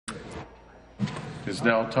It is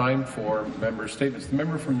now time for member statements. The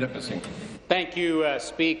member from Nipissing. Thank you,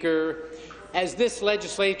 Speaker. As this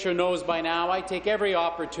legislature knows by now, I take every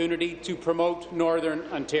opportunity to promote Northern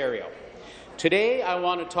Ontario. Today, I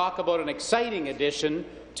want to talk about an exciting addition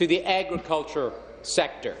to the agriculture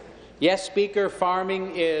sector. Yes, Speaker,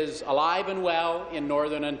 farming is alive and well in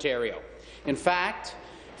Northern Ontario. In fact,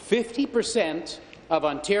 50% of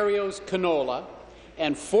Ontario's canola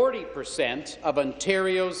and 40% of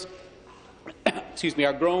Ontario's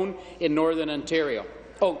are grown in Northern Ontario.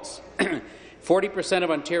 Oats. 40%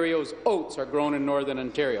 of Ontario's oats are grown in Northern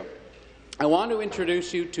Ontario. I want to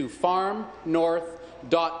introduce you to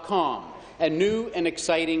farmnorth.com, a new and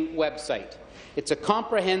exciting website. It's a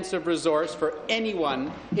comprehensive resource for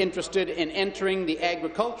anyone interested in entering the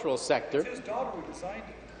agricultural sector.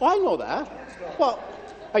 Well, I know that. Well,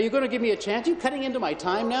 are you going to give me a chance? Are you cutting into my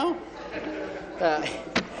time now?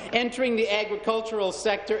 Entering the agricultural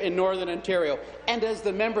sector in Northern Ontario. And as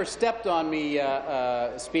the member stepped on me,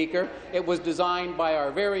 Speaker, it was designed by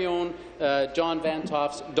our very own John Van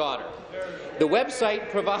Toff's daughter. The website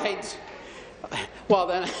provides... Well,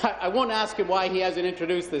 then, I won't ask him why he hasn't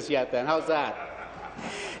introduced this yet, then. How's that?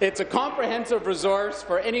 It's a comprehensive resource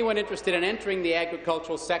for anyone interested in entering the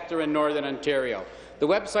agricultural sector in Northern Ontario. The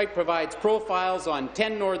website provides profiles on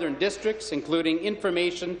 10 northern districts, including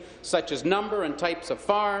information such as number and types of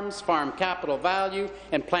farms, farm capital value,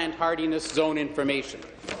 and plant hardiness zone information.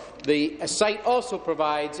 The site also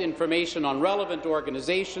provides information on relevant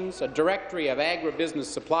organizations, a directory of agribusiness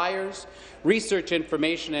suppliers, research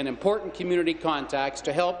information, and important community contacts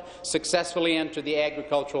to help successfully enter the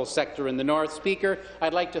agricultural sector in the North. Speaker,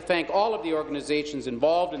 I'd like to thank all of the organizations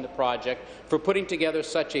involved in the project for putting together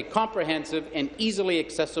such a comprehensive and easily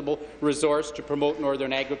accessible resource to promote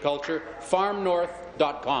northern agriculture.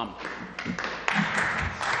 FarmNorth.com.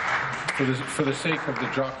 For the sake of the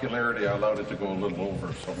jocularity, I allowed it to go a little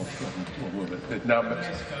over, so we'll move it. Now,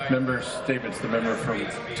 member statements. The member from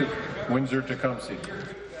Windsor-Tecumseh.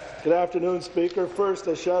 Good afternoon, Speaker. First,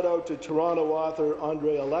 a shout-out to Toronto author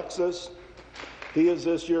Andre Alexis. He is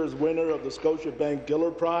this year's winner of the Scotiabank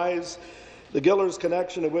Giller Prize. The Giller's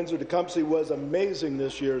connection to Windsor-Tecumseh was amazing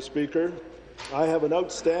this year, Speaker. I have an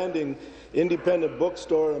outstanding independent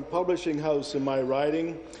bookstore and publishing house in my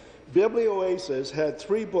riding. Biblioasis had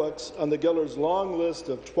 3 books on the Giller's long list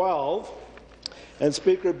of 12, and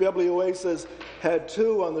Speaker, Biblioasis had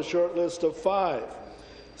 2 on the short list of 5.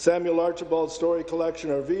 Samuel Archibald's story collection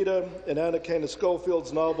Arvida and Anna Kane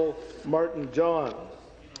Schofield's novel Martin John.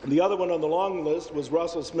 The other one on the long list was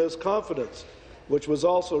Russell Smith's Confidence, which was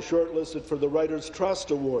also shortlisted for the Writers'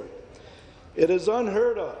 Trust Award. It is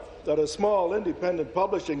unheard of that a small independent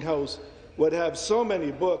publishing house would have so many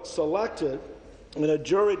books selected in a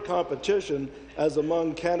juried competition as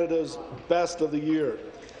among Canada's best of the year.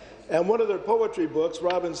 And one of their poetry books,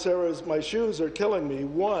 Robin Serra's My Shoes Are Killing Me,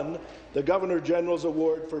 won the Governor-General's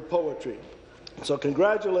Award for Poetry. So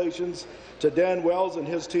congratulations to Dan Wells and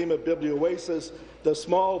his team at Biblioasis, the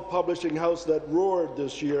small publishing house that roared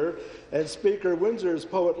this year. And Speaker, Windsor's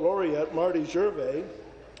Poet Laureate, Marty Gervais,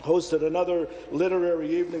 hosted another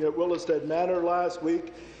literary evening at Willisted Manor last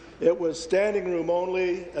week. It was standing room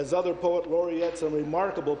only, as other poet laureates and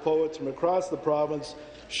remarkable poets from across the province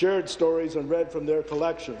shared stories and read from their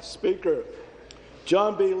collections. Speaker,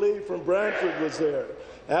 John B. Lee from Brantford was there,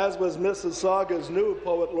 as was Mississauga's new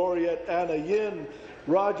poet laureate Anna Yin,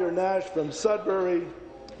 Roger Nash from Sudbury,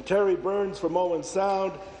 Terry Burns from Owen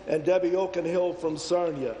Sound, and Debbie Oakenhill from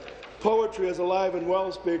Sarnia. Poetry is alive and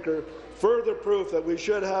well, Speaker. Further proof that we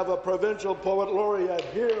should have a provincial poet laureate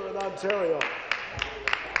here in Ontario.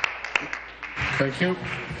 Thank you.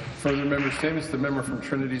 Further member statements. The member from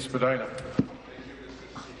Trinity-Spadina.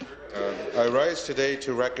 I rise today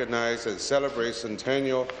to recognize and celebrate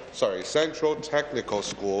Central Technical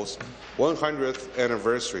School's 100th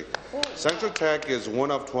anniversary. Central Tech is one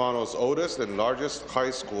of Toronto's oldest and largest high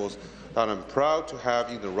schools that I'm proud to have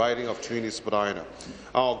in the riding of Trinity-Spadina.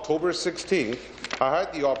 On October 16th, I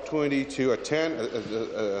had the opportunity to attend an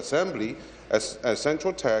assembly at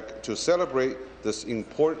Central Tech to celebrate this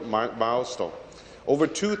important milestone. Over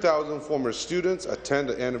 2,000 former students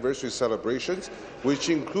attended anniversary celebrations, which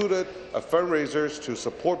included fundraisers to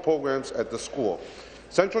support programs at the school.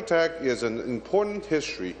 Central Tech is an important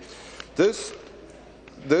history. This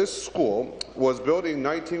school was built in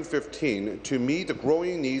 1915 to meet the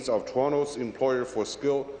growing needs of Toronto's employer for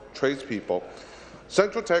skilled tradespeople.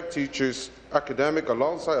 Central Tech teaches academic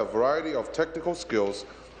alongside a variety of technical skills.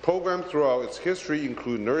 Programs throughout its history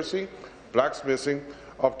include nursing, blacksmithing,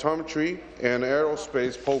 optometry, and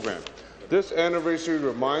aerospace program. This anniversary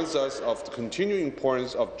reminds us of the continuing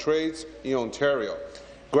importance of trades in Ontario.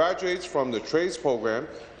 Graduates from the trades program,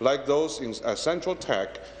 like those at Central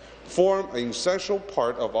Tech, form an essential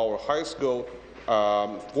part of our high school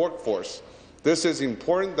workforce. This is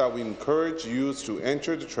important that we encourage youth to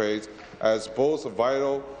enter the trades as both a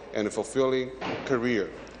vital and a fulfilling career.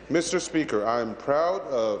 Mr. Speaker, I am proud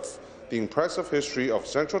of the impressive history of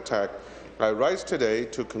Central Tech. I rise today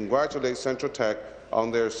to congratulate Central Tech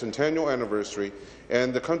on their centennial anniversary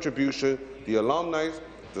and the contribution the alumni,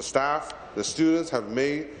 the staff, the students have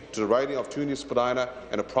made to the riding of Toonie Spadina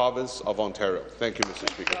and the province of Ontario. Thank you, Mr.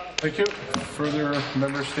 Speaker. Thank you. Further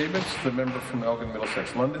member statements? The member from Elgin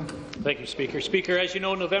Middlesex London. Thank you, Speaker. Speaker, as you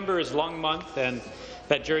know, November is Lung Month, and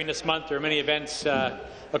that during this month there are many events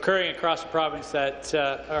occurring across the province that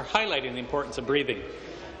are highlighting the importance of breathing.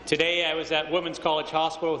 Today I was at Women's College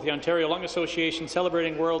Hospital with the Ontario Lung Association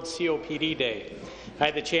celebrating World COPD Day. I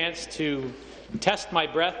had the chance to test my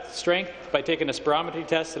breath strength by taking a spirometry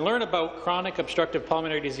test and learn about chronic obstructive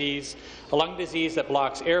pulmonary disease, a lung disease that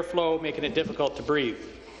blocks airflow, making it difficult to breathe.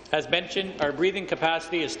 As mentioned, our breathing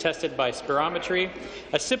capacity is tested by spirometry,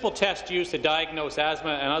 a simple test used to diagnose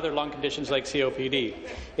asthma and other lung conditions like COPD.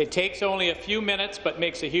 It takes only a few minutes but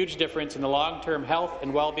makes a huge difference in the long-term health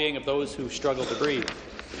and well-being of those who struggle to breathe.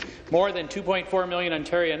 More than 2.4 million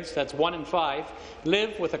Ontarians, that's 1 in 5,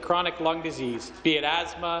 live with a chronic lung disease, be it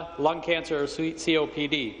asthma, lung cancer, or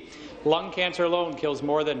COPD. Lung cancer alone kills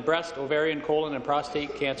more than breast, ovarian, colon, and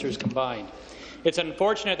prostate cancers combined. It's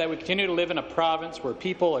unfortunate that we continue to live in a province where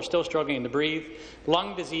people are still struggling to breathe.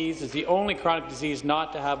 Lung disease is the only chronic disease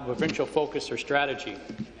not to have a provincial focus or strategy.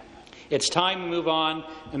 It's time to move on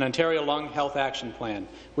an Ontario Lung Health Action Plan.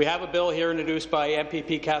 We have a bill here introduced by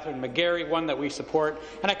MPP Catherine McGarry, one that we support,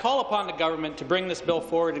 and I call upon the government to bring this bill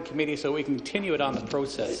forward in committee so we can continue it on the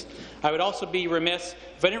process. I would also be remiss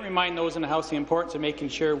if I didn't remind those in the House the importance of making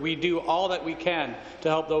sure we do all that we can to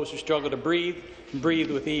help those who struggle to breathe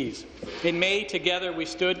with ease. In May, together, we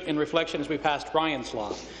stood in reflection as we passed Ryan's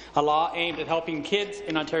Law, a law aimed at helping kids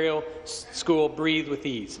in Ontario school breathe with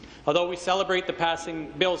ease. Although we celebrate the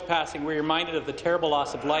bill's passing, we're reminded of the terrible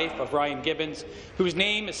loss of life of Ryan Gibbons, whose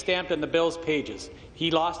name is stamped on the bill's pages.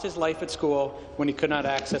 He lost his life at school when he could not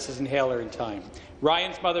access his inhaler in time.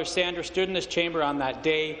 Ryan's mother, Sandra, stood in this chamber on that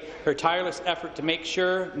day. Her tireless effort to make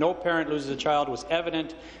sure no parent loses a child was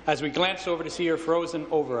evident as we glanced over to see her frozen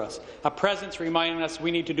over us, a presence reminding us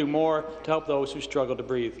we need to do more to help those who struggle to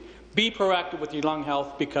breathe. Be proactive with your lung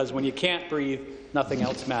health, because when you can't breathe, nothing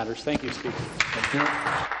else matters. Thank you, Speaker. Thank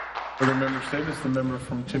you. Further member statements? The member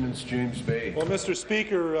from Timmins James Bay. Well, Mr.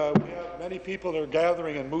 Speaker, we have many people that are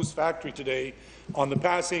gathering in Moose Factory today on the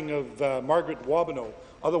passing of Margaret Wabineau,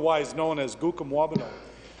 otherwise known as Gookum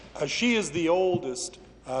Wabineau. She is the oldest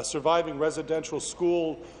surviving residential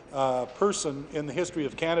school person in the history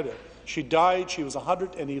of Canada. She died, she was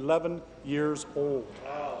 111 years old.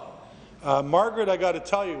 Margaret, I got to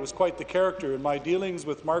tell you, was quite the character, and my dealings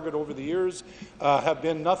with Margaret over the years have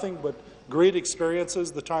been nothing but great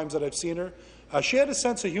experiences, the times that I've seen her. She had a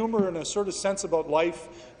sense of humor and a sort of sense about life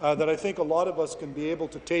that I think a lot of us can be able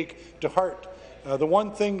to take to heart. The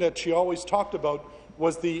one thing that she always talked about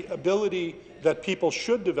was the ability that people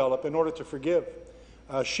should develop in order to forgive.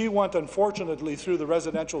 She went, unfortunately, through the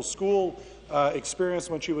residential school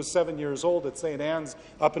experience when she was 7 years old at St. Anne's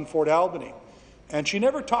up in Fort Albany. And she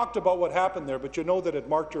never talked about what happened there, but you know that it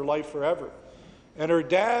marked her life forever. And her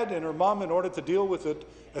dad and her mom, in order to deal with it,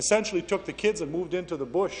 essentially took the kids and moved into the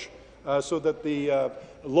bush so that the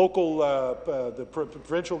local, the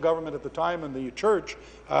provincial government at the time and the church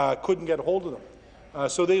couldn't get a hold of them.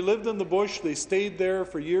 So they lived in the bush. They stayed there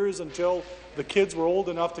for years until the kids were old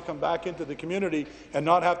enough to come back into the community and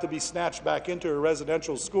not have to be snatched back into a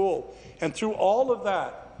residential school. And through all of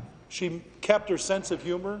that, she kept her sense of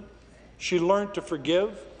humor. She learned to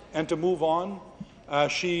forgive and to move on.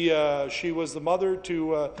 She was the mother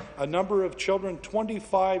to a number of children,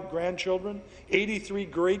 25 grandchildren, 83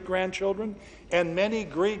 great-grandchildren, and many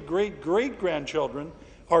great-great-great-grandchildren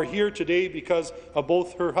are here today because of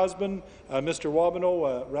both her husband, Mr.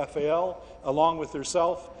 Wabineau, Raphael, along with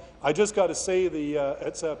herself. I just got to say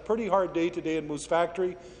it's a pretty hard day today in Moose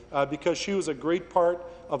Factory because she was a great part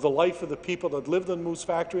of the life of the people that lived in Moose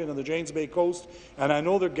Factory and on the James Bay coast. And I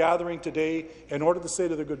know they're gathering today in order to say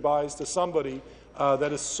their goodbyes to somebody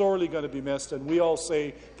that is sorely going to be missed. And we all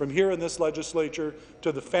say, from here in this legislature,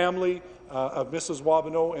 to the family of Mrs.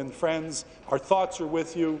 Wabineau and friends, our thoughts are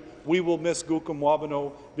with you. We will miss Gookum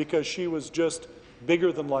Wabineau because she was just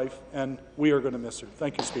bigger than life, and we are going to miss her.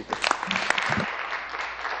 Thank you, Speaker.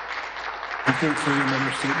 Thank you for your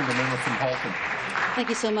member statement. The member from Halton. Thank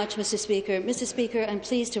you so much, Mr. Speaker. Mr. Speaker, I'm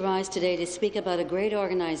pleased to rise today to speak about a great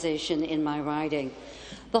organization in my riding.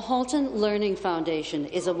 The Halton Learning Foundation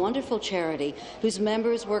is a wonderful charity whose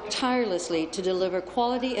members work tirelessly to deliver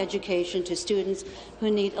quality education to students who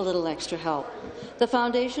need a little extra help. The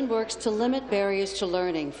foundation works to limit barriers to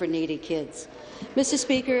learning for needy kids. Mr.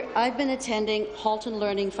 Speaker, I've been attending Halton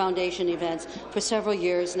Learning Foundation events for several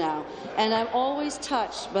years now, and I'm always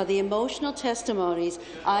touched by the emotional testimonies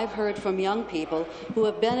I've heard from young people who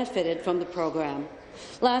have benefited from the program.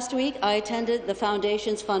 Last week, I attended the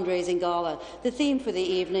Foundation's fundraising gala. The theme for the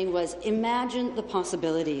evening was Imagine the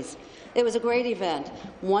Possibilities. It was a great event.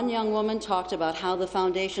 One young woman talked about how the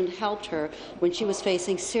Foundation helped her when she was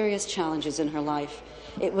facing serious challenges in her life.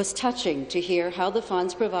 It was touching to hear how the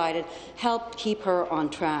funds provided helped keep her on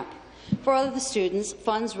track. For other students,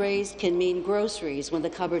 funds raised can mean groceries when the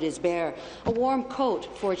cupboard is bare, a warm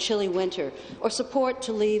coat for a chilly winter, or support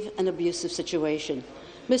to leave an abusive situation.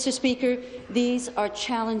 Mr. Speaker, these are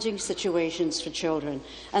challenging situations for children,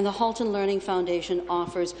 and the Halton Learning Foundation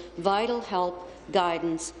offers vital help,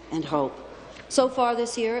 guidance, and hope. So far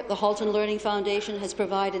this year, the Halton Learning Foundation has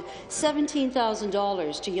provided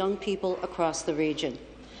 $17,000 to young people across the region.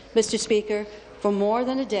 Mr. Speaker, for more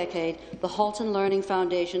than a decade, the Halton Learning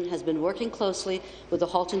Foundation has been working closely with the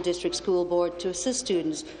Halton District School Board to assist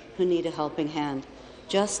students who need a helping hand.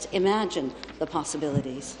 Just imagine the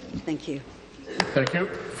possibilities. Thank you. Thank you.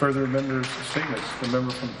 Further members' statements. The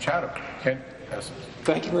member from Chatham, Kent Essex.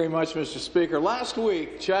 Thank you very much, Mr. Speaker. Last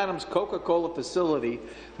week, Chatham's Coca-Cola facility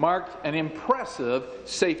marked an impressive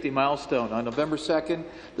safety milestone. On November 2nd,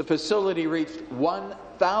 the facility reached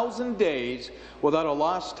 1,000 days without a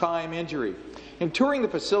lost time injury. In touring the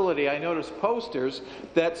facility, I noticed posters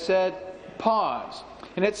that said PAWS,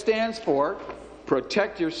 and it stands for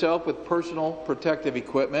Protect Yourself with Personal Protective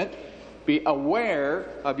Equipment, be aware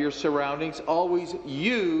of your surroundings, always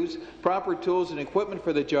use proper tools and equipment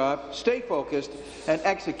for the job, stay focused, and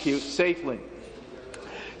execute safely.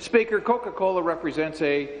 Speaker, Coca-Cola operates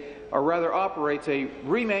a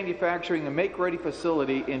remanufacturing and make-ready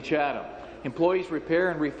facility in Chatham. Employees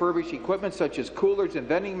repair and refurbish equipment such as coolers and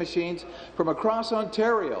vending machines from across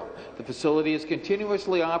Ontario. The facility has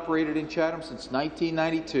continuously operated in Chatham since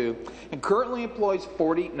 1992 and currently employs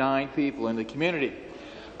 49 people in the community.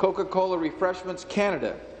 Coca-Cola Refreshments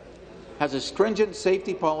Canada has a stringent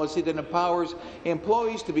safety policy that empowers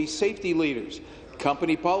employees to be safety leaders.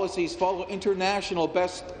 Company policies follow international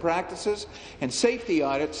best practices, and safety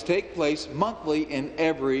audits take place monthly in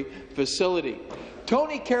every facility.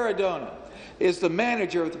 Tony Caradona is the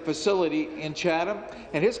manager of the facility in Chatham,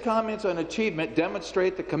 and his comments on achievement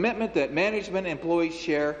demonstrate the commitment that management and employees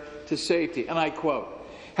share to safety. And I quote,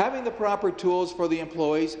 "Having the proper tools for the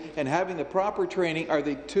employees and having the proper training are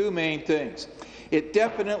the two main things. It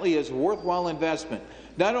definitely is a worthwhile investment.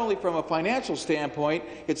 Not only from a financial standpoint,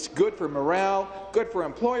 it's good for morale, good for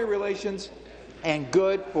employee relations, and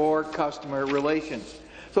good for customer relations."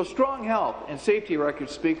 So strong health and safety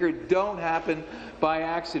records, Speaker, don't happen by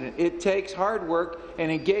accident. It takes hard work and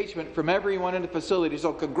engagement from everyone in the facility.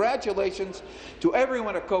 So congratulations to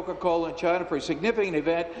everyone at Coca-Cola in China for a significant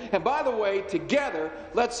event. And by the way, together,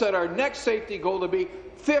 let's set our next safety goal to be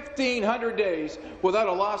 1,500 days without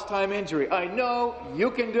a lost time injury. I know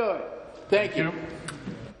you can do it. Thank you.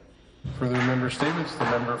 Further member statements. The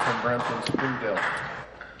member from Brampton Springdale.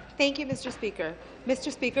 Thank you, Mr. Speaker.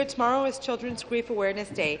 Mr. Speaker, tomorrow is Children's Grief Awareness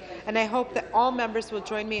Day, and I hope that all members will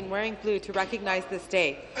join me in wearing blue to recognize this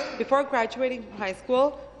day. Before graduating from high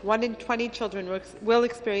school, 1 in 20 children will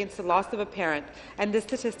experience the loss of a parent, and this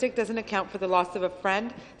statistic doesn't account for the loss of a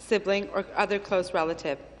friend, sibling, or other close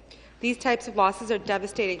relative. These types of losses are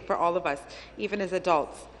devastating for all of us, even as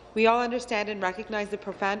adults. We all understand and recognize the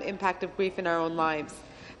profound impact of grief in our own lives.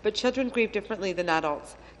 But children grieve differently than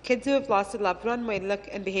adults. Kids who have lost a loved one may look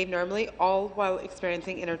and behave normally, all while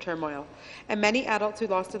experiencing inner turmoil. And many adults who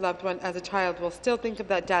lost a loved one as a child will still think of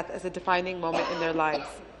that death as a defining moment in their lives.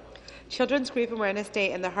 Children's Grief Awareness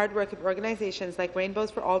Day and the hard work of organizations like Rainbows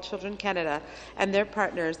for All Children Canada and their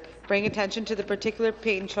partners bring attention to the particular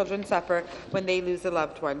pain children suffer when they lose a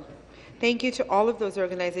loved one. Thank you to all of those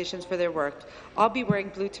organizations for their work. I'll be wearing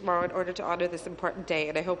blue tomorrow in order to honour this important day,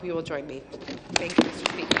 and I hope you will join me. Thank you, Mr.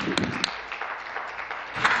 Speaker.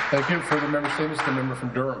 Thank you. Further member statements. The member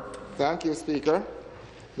from Durham. Thank you, Speaker.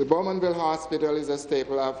 The Bowmanville Hospital is a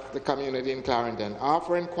staple of the community in Clarendon,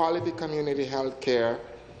 offering quality community health care.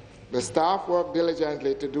 The staff work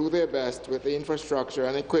diligently to do their best with the infrastructure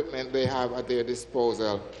and equipment they have at their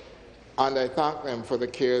disposal, and I thank them for the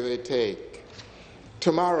care they take.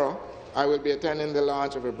 Tomorrow, I will be attending the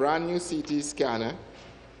launch of a brand new CT scanner,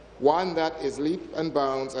 one that is leaps and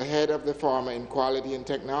bounds ahead of the former in quality and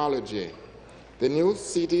technology. The new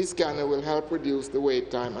CT scanner will help reduce the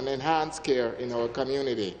wait time and enhance care in our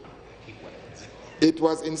community. It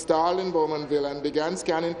was installed in Bowmanville and began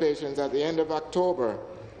scanning patients at the end of October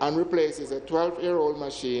and replaces a 12-year-old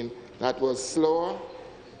machine that was slower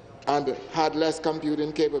and had less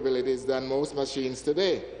computing capabilities than most machines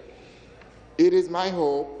today. It is my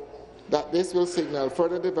hope that this will signal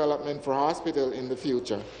further development for hospital in the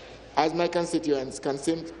future, as my constituents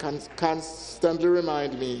constantly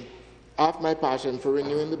remind me of my passion for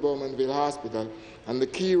renewing the Bowmanville Hospital and the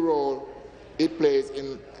key role it plays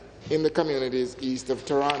in the communities east of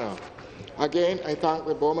Toronto. Again, I thank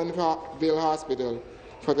the Bowmanville Hospital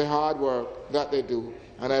for the hard work that they do,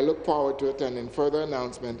 and I look forward to attending further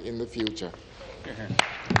announcements in the future.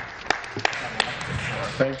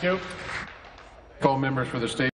 Thank you. Call members for the state.